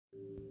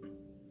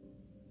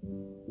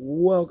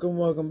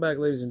Welcome back,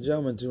 ladies and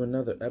gentlemen, to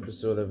another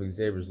episode of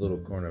Xavier's Little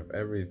Corner of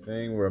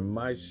Everything, where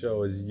my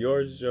show is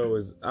your show,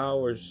 is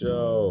our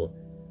show.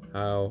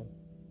 How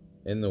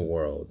in the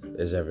world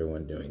is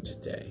everyone doing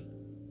today?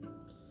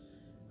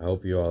 I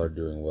hope you all are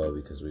doing well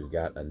because we've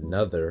got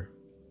another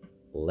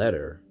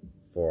letter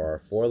for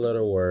our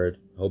four-letter word.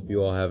 Hope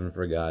you all haven't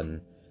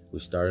forgotten. We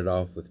started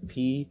off with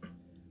P,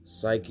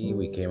 psyche.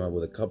 We came up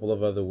with a couple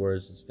of other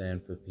words that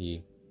stand for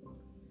P.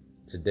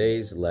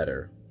 Today's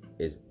letter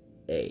is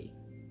A.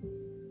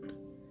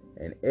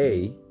 And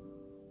A,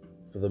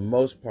 for the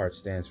most part,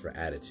 stands for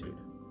attitude.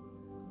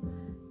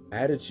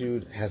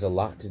 Attitude has a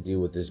lot to do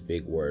with this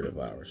big word of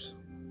ours.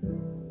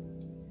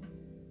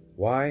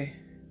 Why?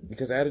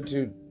 Because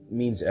attitude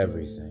means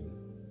everything.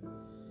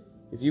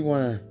 If you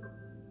want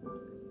to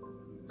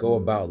go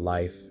about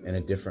life in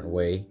a different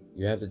way,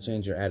 you have to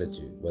change your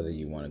attitude. Whether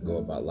you want to go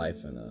about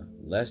life in a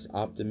less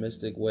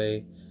optimistic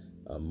way,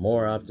 a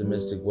more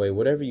optimistic way,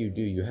 whatever you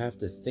do, you have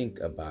to think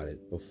about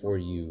it before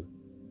you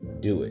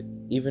do it.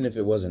 Even if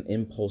it was an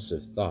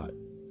impulsive thought,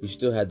 you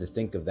still had to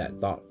think of that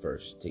thought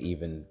first to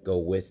even go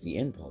with the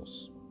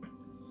impulse.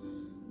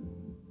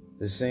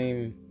 The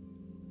same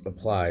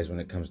applies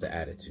when it comes to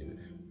attitude.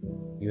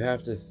 You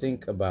have to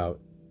think about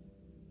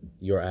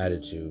your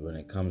attitude when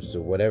it comes to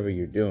whatever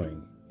you're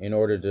doing in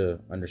order to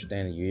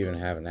understand that you even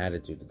have an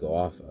attitude to go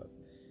off of.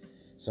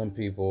 Some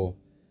people,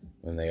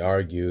 when they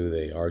argue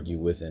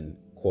with an,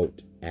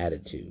 quote,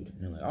 attitude.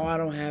 And they're like, oh, I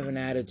don't have an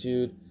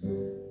attitude.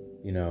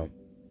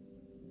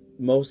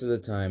 Most of the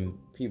time,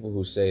 people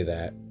who say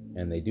that,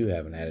 and they do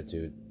have an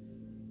attitude,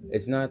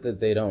 it's not that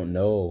they don't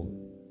know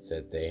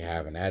that they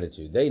have an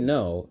attitude. They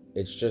know,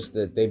 it's just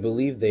that they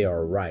believe they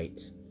are right,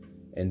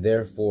 and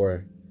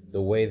therefore, the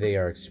way they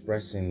are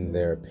expressing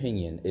their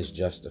opinion is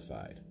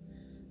justified.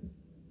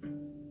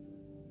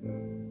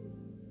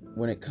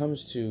 When it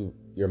comes to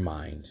your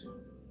mind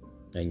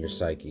and your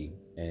psyche,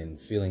 and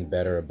feeling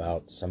better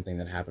about something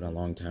that happened a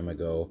long time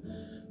ago,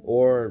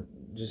 or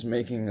just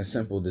making a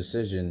simple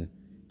decision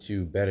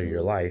to better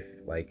your life,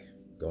 like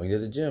going to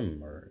the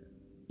gym or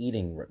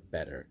eating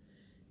better,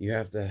 you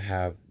have to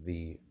have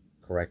the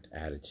correct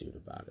attitude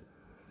about it.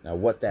 Now,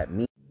 what that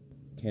means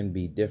can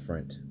be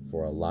different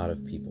for a lot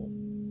of people.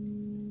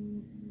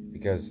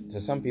 Because to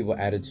some people,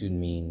 attitude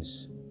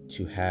means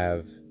to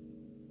have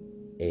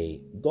a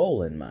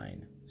goal in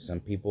mind. Some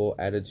people,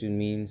 attitude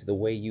means the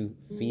way you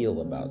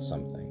feel about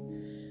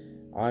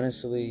something.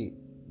 Honestly,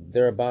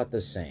 they're about the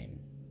same.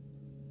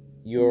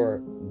 Your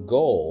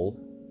goal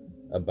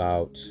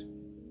about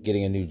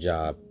getting a new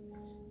job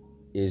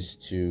is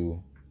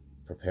to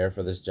prepare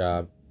for this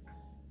job,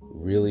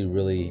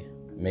 really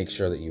make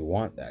sure that you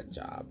want that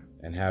job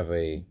and have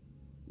a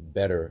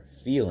better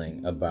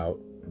feeling about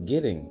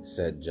getting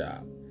said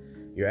job.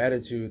 Your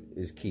attitude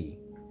is key.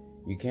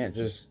 You can't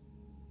just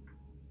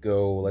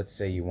go, let's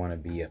say you want to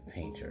be a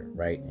painter,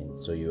 right?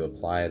 And so you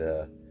apply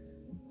to,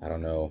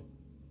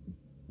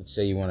 let's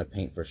say you want to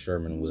paint for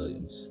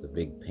Sherwin-Williams, the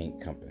big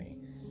paint company.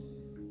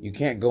 You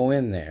can't go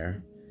in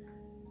there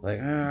like,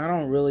 I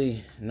don't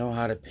really know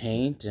how to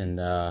paint,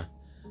 and I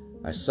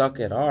suck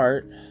at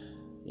art,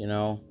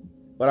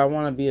 but I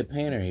want to be a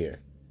painter here.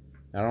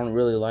 I don't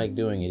really like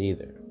doing it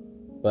either,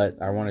 but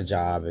I want a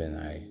job, and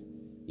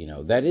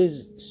that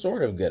is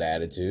sort of good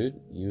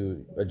attitude.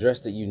 You address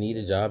that you need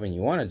a job and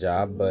you want a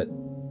job, but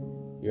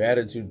your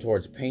attitude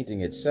towards painting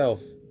itself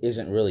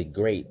isn't really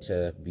great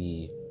to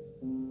be,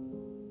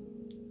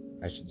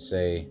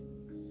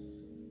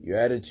 your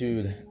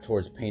attitude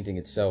towards painting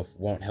itself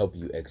won't help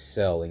you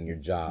excel in your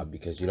job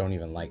because you don't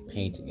even like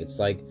painting. It's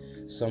like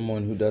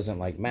someone who doesn't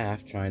like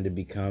math trying to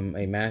become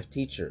a math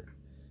teacher.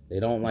 They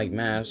don't like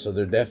math, so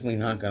they're definitely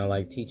not going to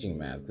like teaching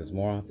math, because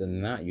more often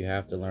than not, you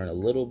have to learn a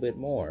little bit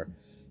more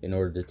in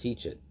order to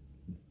teach it.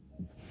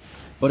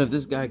 But if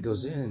this guy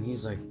goes in and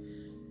he's like,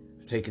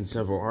 I've taken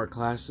several art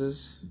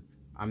classes,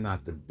 I'm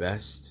not the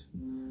best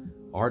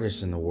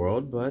artist in the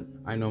world, but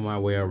I know my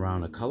way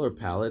around a color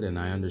palette, and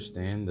I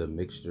understand the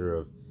mixture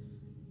of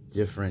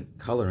different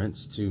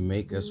colorants to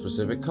make a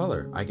specific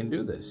color. I can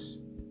do this.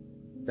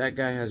 That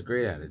guy has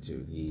great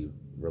attitude. He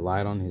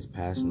relied on his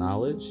past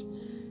knowledge,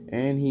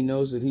 and he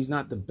knows that he's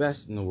not the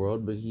best in the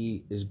world, but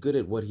he is good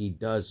at what he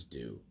does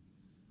do,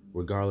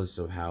 regardless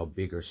of how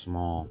big or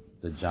small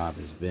the job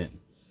has been.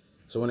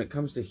 So when it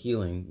comes to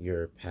healing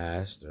your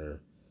past,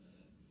 or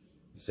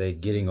say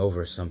getting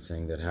over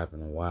something that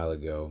happened a while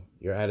ago,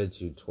 your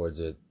attitude towards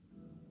it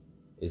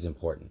is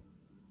important.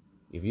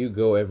 If you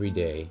go every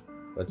day,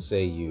 let's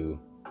say you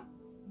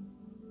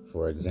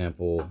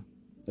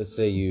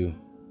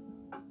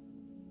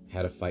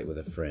had a fight with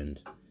a friend,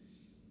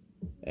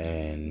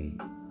 and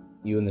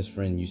you and this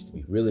friend used to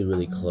be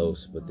really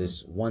close, but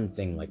this one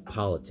thing like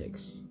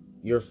politics,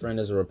 your friend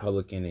is a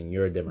Republican and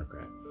you're a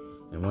Democrat,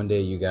 and one day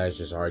you guys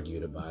just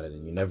argued about it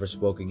and you never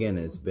spoke again,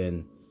 and it's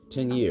been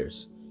 10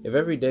 years. If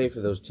every day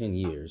for those 10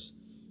 years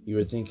you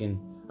were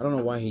thinking, I don't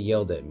know why he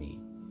yelled at me,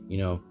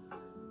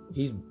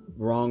 he's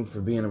wrong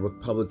for being a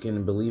Republican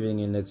and believing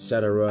in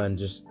etc., and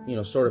just,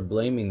 sort of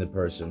blaming the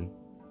person,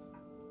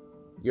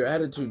 your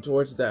attitude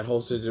towards that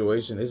whole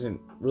situation isn't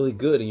really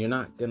good, and you're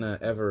not gonna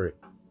ever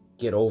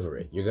get over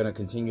it. You're gonna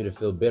continue to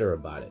feel bitter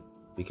about it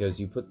because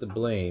you put the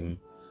blame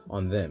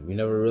on them. You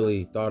never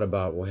really thought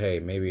about, well, hey,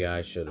 maybe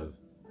I should have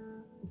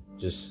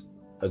just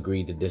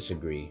agreed to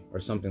disagree or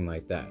something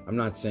like that. I'm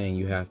not saying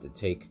you have to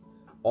take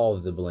all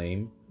of the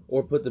blame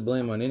or put the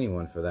blame on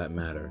anyone for that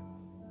matter,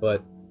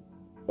 but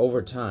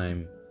over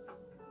time,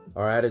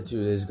 our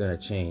attitude is going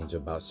to change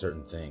about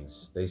certain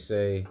things. They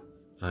say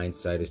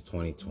hindsight is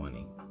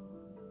 20/20,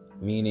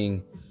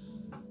 meaning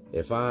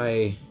if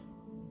I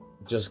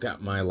just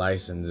got my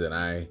license and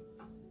I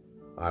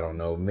don't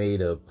know,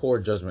 made a poor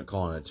judgment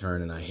call on a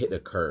turn and I hit a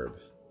curb,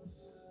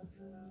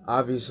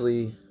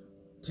 obviously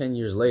 10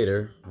 years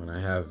later, when I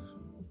have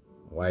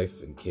a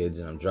wife and kids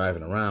and I'm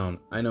driving around,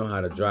 I know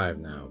how to drive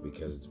now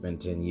because it's been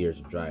 10 years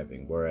of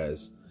driving,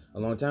 whereas a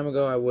long time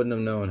ago I wouldn't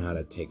have known how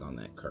to take on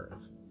that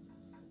curve.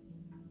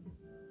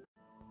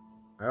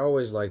 I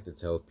always like to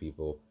tell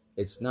people,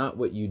 it's not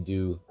what you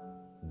do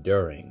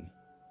during,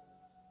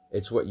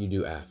 it's what you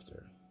do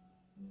after.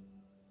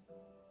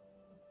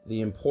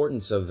 The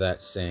importance of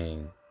that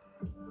saying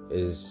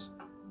is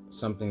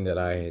something that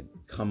I had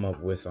come up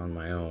with on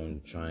my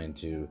own, trying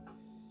to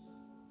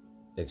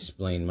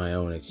explain my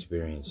own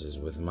experiences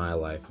with my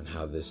life and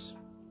how this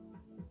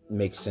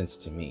makes sense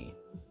to me.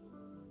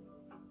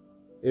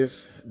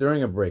 If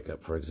during a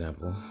breakup, for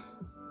example,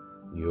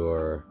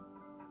 you're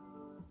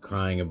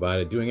crying about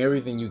it, doing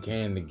everything you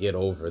can to get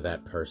over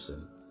that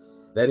person,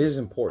 that is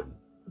important.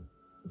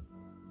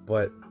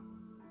 But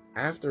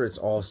after it's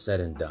all said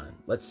and done,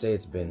 let's say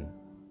it's been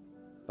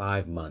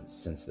 5 months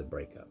since the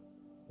breakup,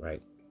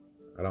 right?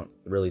 I don't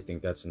really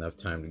think that's enough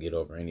time to get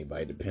over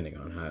anybody, depending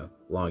on how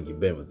long you've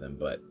been with them,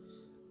 but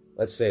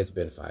let's say it's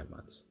been 5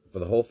 months. For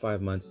the whole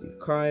 5 months, you've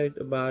cried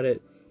about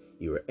it,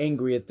 you were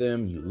angry at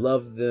them, you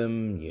loved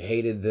them, you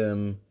hated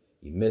them,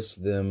 you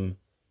missed them,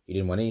 you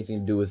didn't want anything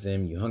to do with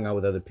them, you hung out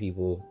with other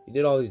people, you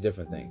did all these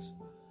different things.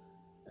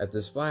 At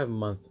this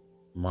 5-month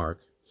mark,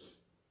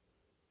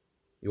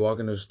 you walk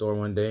into a store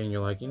one day and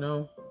you're like,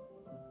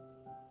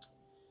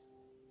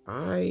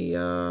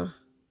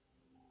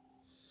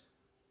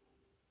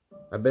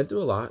 I've been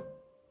through a lot,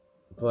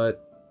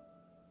 but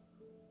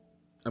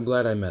I'm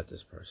glad I met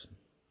this person.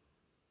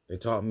 They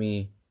taught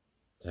me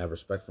to have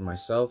respect for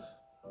myself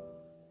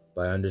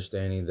by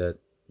understanding that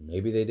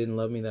maybe they didn't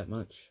love me that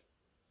much,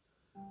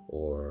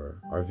 or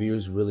our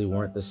views really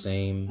weren't the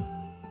same.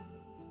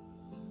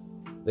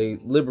 They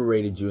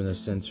liberated you in a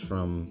sense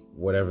from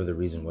whatever the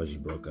reason was you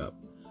broke up.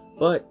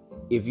 But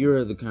if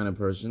you're the kind of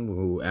person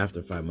who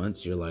after 5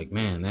 months you're like,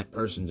 man, that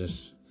person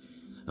just,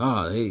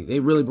 they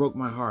really broke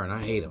my heart and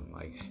I hate them.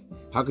 Like,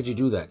 how could you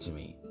do that to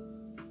me?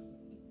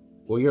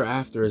 Well, your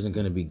after isn't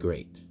going to be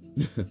great.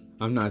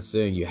 I'm not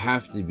saying you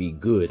have to be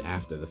good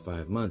after the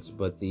 5 months,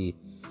 but the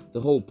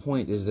whole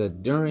point is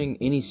that during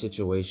any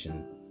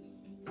situation,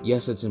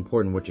 yes, it's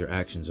important what your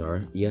actions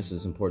are. Yes,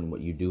 it's important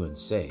what you do and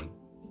say.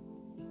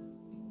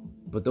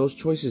 But those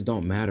choices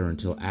don't matter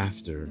until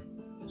after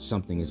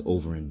something is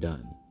over and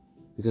done.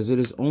 Because it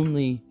is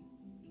only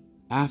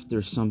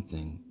after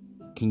something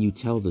can you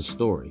tell the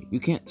story. You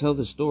can't tell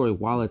the story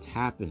while it's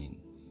happening.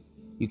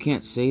 You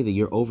can't say that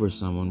you're over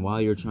someone while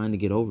you're trying to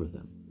get over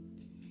them.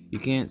 You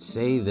can't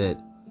say that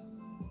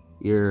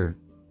you're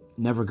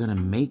never going to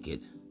make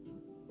it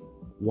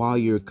while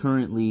you're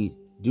currently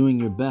doing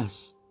your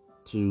best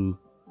to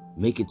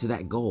make it to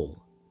that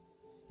goal.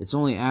 It's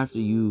only after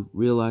you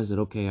realize that,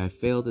 okay, I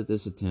failed at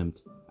this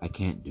attempt, I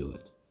can't do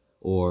it.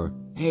 Or,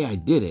 hey, I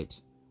did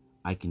it,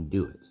 I can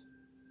do it.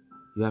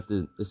 You have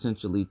to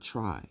essentially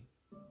try.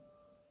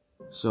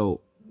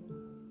 So,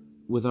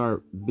 with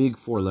our big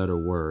 4-letter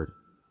word,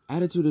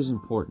 attitude is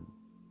important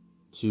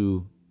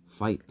to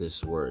fight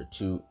this word,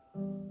 to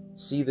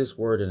see this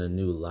word in a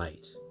new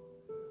light.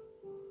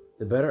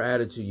 The better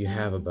attitude you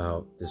have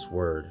about this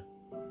word,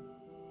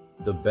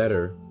 the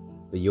better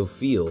that you'll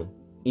feel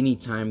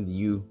anytime that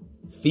you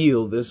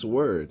feel this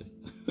word.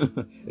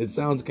 It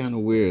sounds kind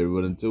of weird,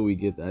 but until we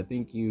get there, I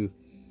think you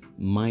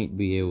might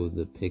be able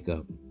to pick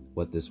up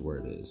what this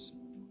word is.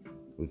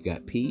 We've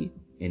got P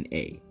and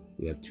A.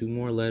 We have 2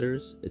 more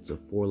letters. It's a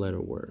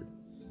 4-letter word.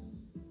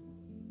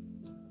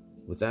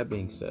 With that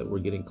being said, we're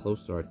getting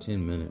close to our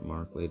 10-minute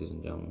mark, ladies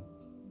and gentlemen.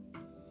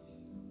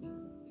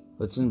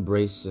 Let's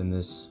embrace in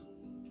this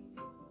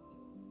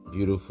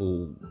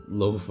beautiful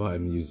lo-fi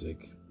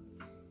music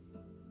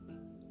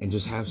and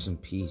just have some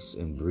peace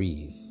and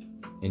breathe,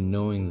 and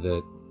knowing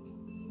that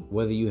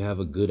whether you have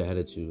a good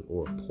attitude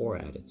or a poor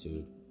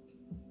attitude,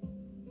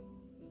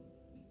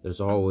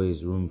 there's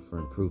always room for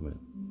improvement.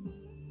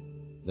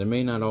 There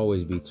may not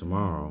always be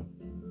tomorrow,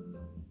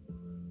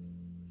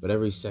 but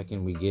every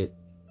second we get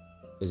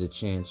is a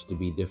chance to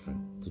be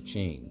different, to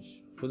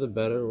change, for the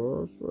better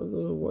or for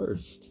the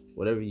worst,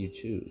 whatever you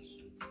choose.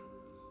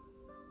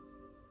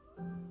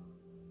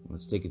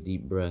 Let's take a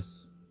deep breath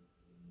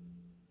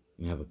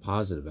and have a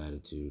positive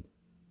attitude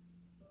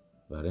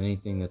about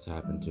anything that's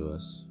happened to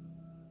us,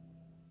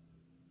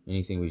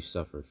 anything we've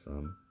suffered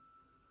from.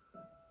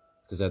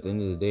 Because at the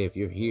end of the day, if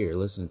you're here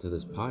listening to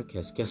this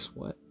podcast, guess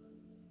what?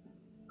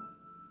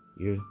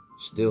 You're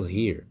still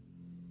here.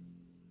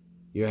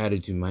 Your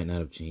attitude might not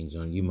have changed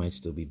on. You might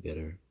still be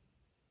bitter,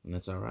 and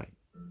that's all right.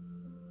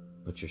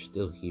 But you're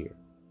still here.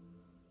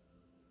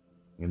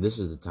 And this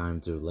is the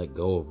time to let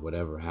go of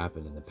whatever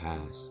happened in the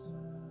past.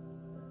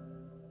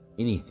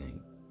 Anything.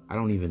 I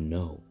don't even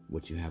know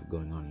what you have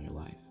going on in your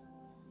life.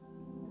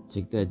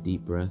 Take that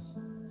deep breath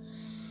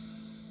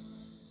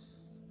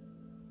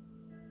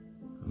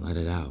and let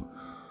it out.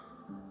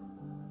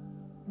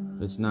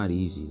 It's not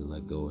easy to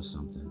let go of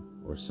something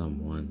or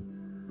someone.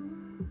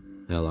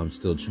 Hell, I'm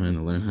still trying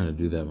to learn how to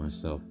do that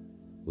myself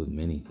with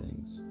many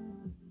things.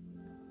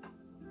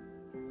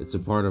 It's a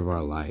part of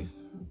our life.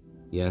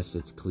 Yes,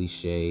 it's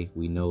cliche.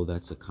 We know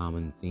that's a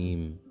common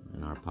theme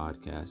in our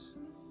podcast.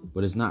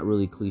 But it's not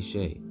really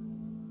cliche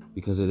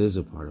because it is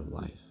a part of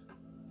life.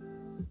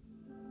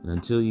 And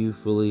until you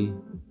fully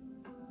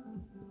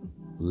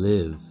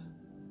live,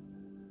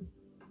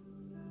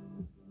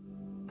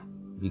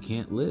 you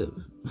can't live.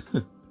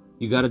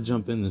 You got to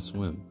jump in the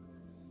swim.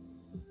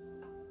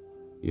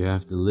 You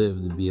have to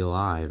live to be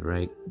alive,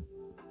 right?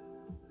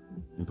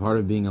 And part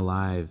of being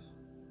alive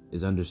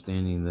is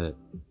understanding that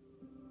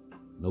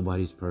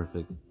nobody's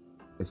perfect.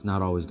 It's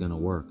not always going to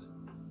work.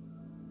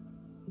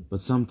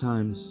 But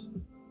sometimes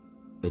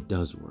it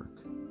does work.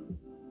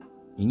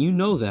 And you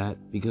know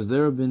that because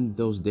there have been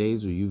those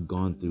days where you've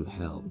gone through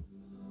hell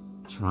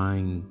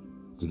trying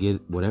to get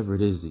whatever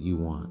it is that you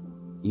want.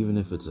 Even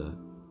if it's a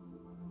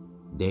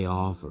day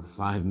off or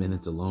 5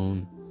 minutes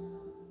alone,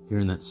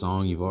 hearing that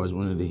song you've always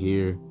wanted to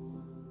hear,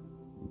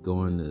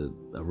 going to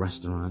a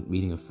restaurant,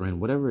 meeting a friend,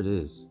 whatever it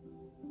is.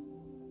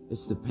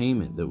 It's the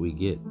payment that we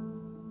get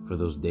for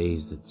those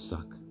days that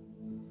suck.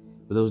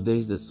 But those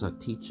days that suck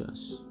teach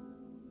us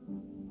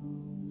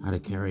how to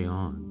carry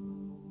on.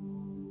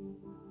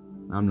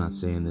 I'm not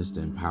saying this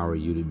to empower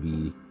you to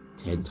be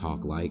TED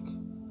Talk-like.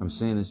 I'm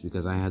saying this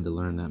because I had to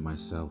learn that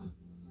myself.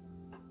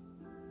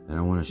 And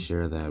I want to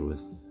share that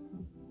with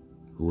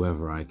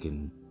whoever I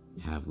can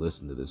have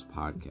listen to this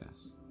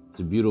podcast. It's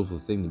a beautiful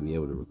thing to be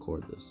able to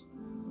record this.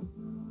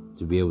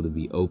 To be able to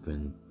be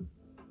open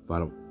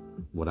about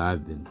what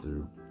I've been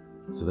through.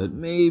 So that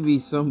maybe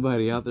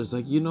somebody out there's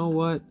like, you know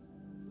what?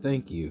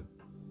 Thank you.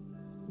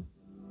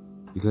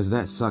 Because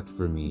that sucked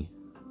for me.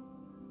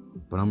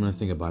 But I'm going to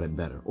think about it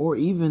better. Or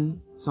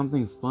even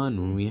something fun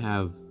when we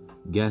have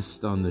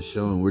guests on the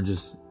show and we're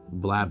just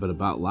blabbing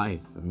about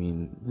life. I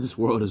mean, this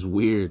world is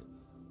weird.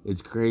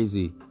 It's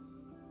crazy.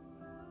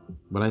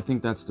 But I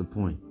think that's the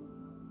point.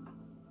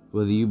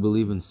 Whether you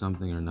believe in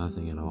something or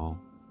nothing at all,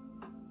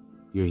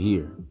 you're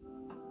here.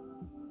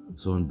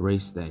 So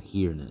embrace that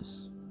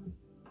here-ness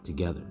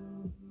together.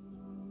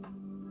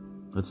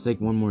 Let's take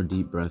one more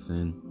deep breath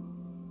in,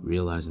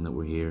 realizing that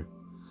we're here.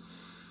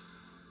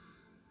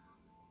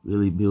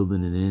 Really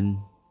building it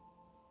in.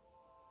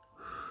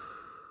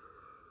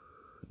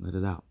 Let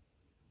it out.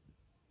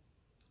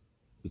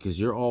 Because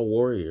you're all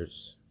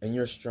warriors and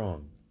you're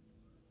strong.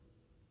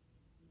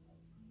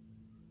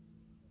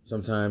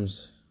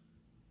 Sometimes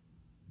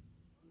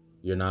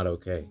you're not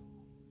okay.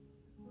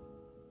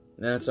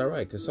 And that's all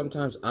right, because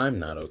sometimes I'm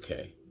not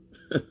okay.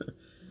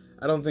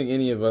 I don't think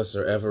any of us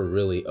are ever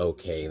really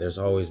okay. There's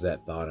always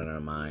that thought in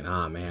our mind,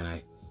 man,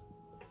 I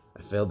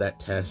failed that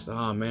test.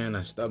 Man,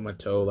 I stubbed my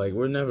toe. Like,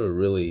 we're never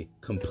really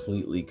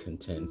completely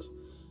content.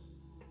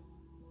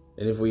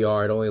 And if we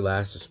are, it only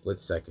lasts a split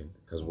second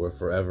because we're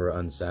forever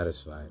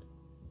unsatisfied.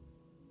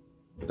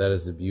 But that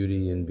is the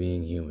beauty in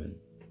being human.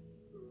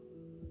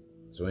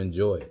 So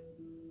enjoy it.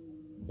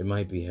 It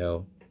might be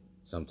hell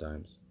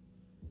sometimes.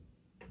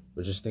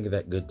 But just think of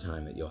that good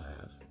time that you'll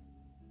have.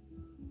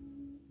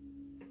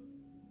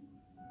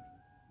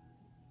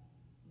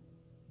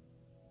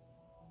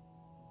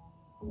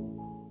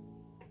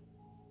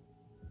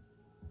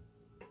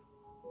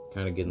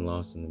 Kind of getting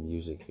lost in the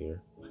music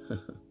here.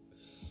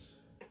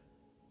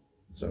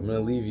 So I'm going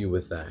to leave you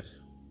with that.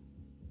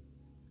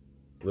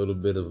 A little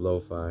bit of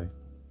lo-fi.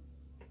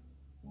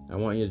 I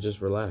want you to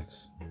just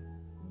relax.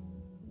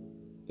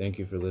 Thank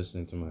you for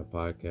listening to my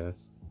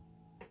podcast.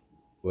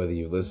 Whether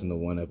you've listened to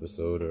one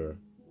episode or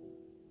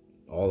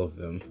all of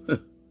them,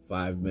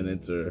 5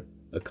 minutes or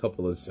a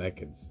couple of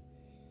seconds.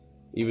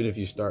 Even if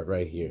you start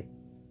right here,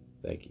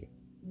 thank you.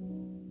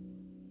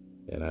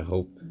 And I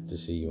hope to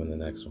see you in the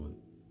next one.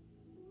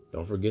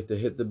 Don't forget to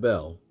hit the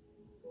bell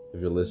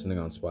if you're listening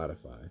on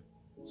Spotify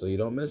so you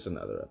don't miss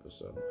another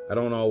episode. I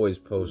don't always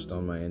post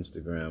on my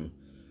Instagram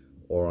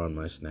or on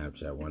my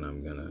Snapchat when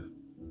I'm gonna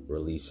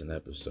release an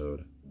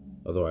episode,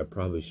 although I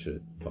probably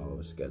should follow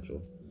a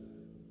schedule.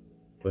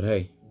 But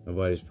hey,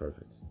 nobody's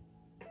perfect.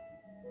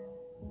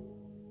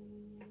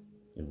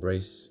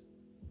 Embrace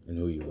in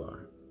who you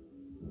are,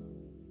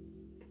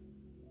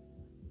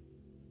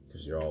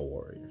 because you're all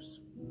warriors.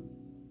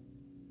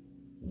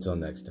 Until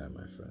next time,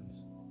 my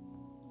friends.